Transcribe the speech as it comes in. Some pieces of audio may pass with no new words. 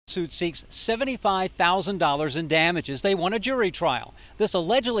Suit seeks $75,000 in damages. They want a jury trial. This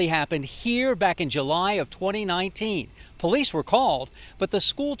allegedly happened here back in July of 2019. Police were called, but the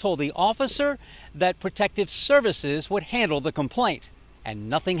school told the officer that Protective Services would handle the complaint, and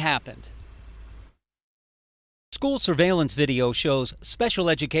nothing happened. School surveillance video shows special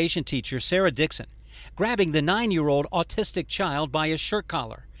education teacher Sarah Dixon grabbing the 9-year-old autistic child by his shirt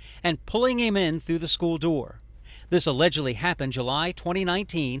collar and pulling him in through the school door. This allegedly happened July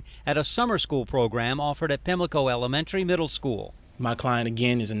 2019 at a summer school program offered at Pimlico Elementary Middle School. My client,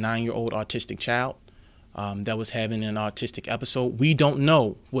 again, is a 9-year-old autistic child that was having an autistic episode. We don't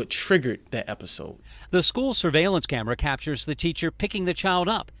know what triggered that episode. The school surveillance camera captures the teacher picking the child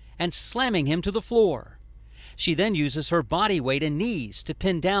up and slamming him to the floor. She then uses her body weight and knees to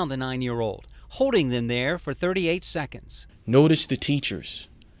pin down the 9-year-old, holding them there for 38 seconds. Notice the teachers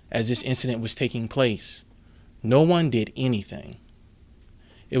as this incident was taking place. No one did anything.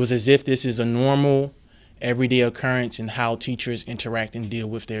 It was as if this is a normal, everyday occurrence in how teachers interact and deal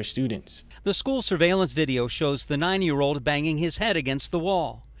with their students. The school surveillance video shows the 9-year-old banging his head against the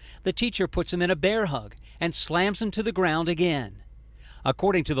wall. The teacher puts him in a bear hug and slams him to the ground again.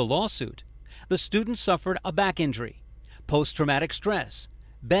 According to the lawsuit, the student suffered a back injury, post-traumatic stress,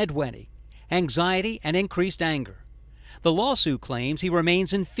 bedwetting, anxiety, and increased anger. The lawsuit claims he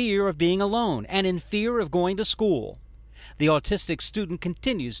remains in fear of being alone and in fear of going to school. The autistic student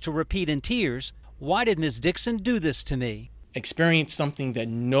continues to repeat in tears, "Why did Ms. Dixon do this to me?" Experience something that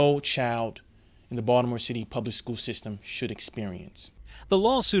no child in the Baltimore City public school system should experience. The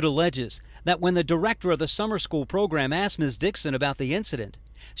lawsuit alleges that when the director of the summer school program asked Ms. Dixon about the incident,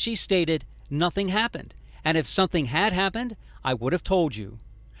 she stated, "Nothing happened, and if something had happened, I would have told you."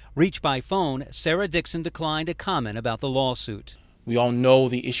 Reached by phone, Sarah Dixon declined to comment about the lawsuit. We all know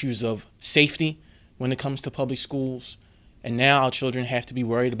the issues of safety when it comes to public schools, and now our children have to be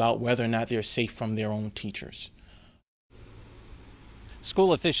worried about whether or not they're safe from their own teachers.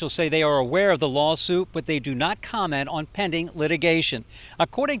 School officials say they are aware of the lawsuit, but they do not comment on pending litigation.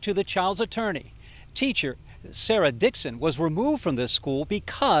 According to the child's attorney, teacher Sarah Dixon was removed from this school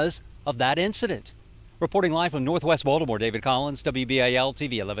because of that incident. Reporting live from Northwest Baltimore, David Collins,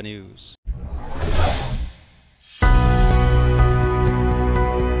 WBAL-TV 11 News.